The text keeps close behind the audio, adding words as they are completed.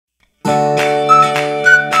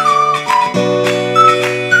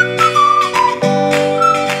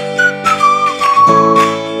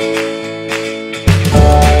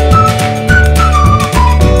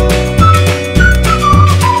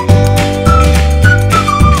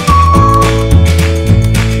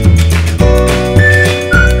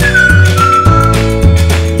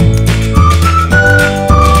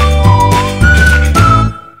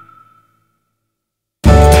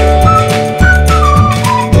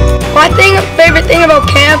favorite thing about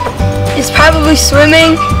camp is probably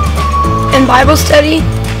swimming and Bible study,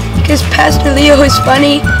 because Pastor Leo is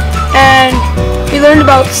funny and we learned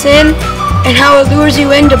about sin and how it lures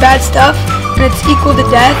you into bad stuff and it's equal to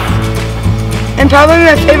death. And probably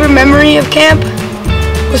my favorite memory of camp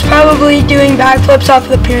was probably doing backflips off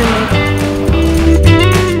the pyramid.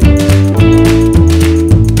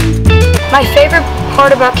 My favorite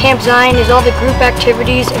part about Camp Zion is all the group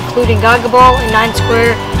activities, including Gaga Ball and 9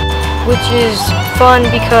 Square, which is fun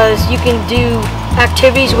because you can do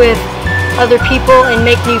activities with other people and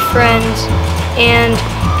make new friends. And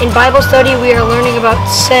in Bible study we are learning about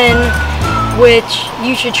sin, which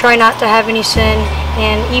you should try not to have any sin,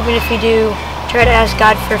 and even if you do, try to ask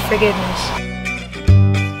God for forgiveness.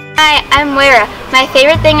 Hi, I'm Moira. My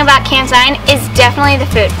favorite thing about Camp Zion is definitely the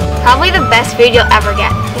food. Probably the best food you'll ever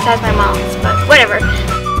get, besides my mom's, but whatever.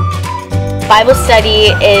 Bible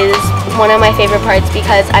study is one of my favorite parts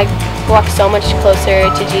because I walk so much closer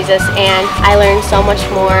to Jesus and I learn so much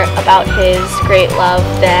more about His great love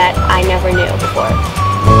that I never knew before.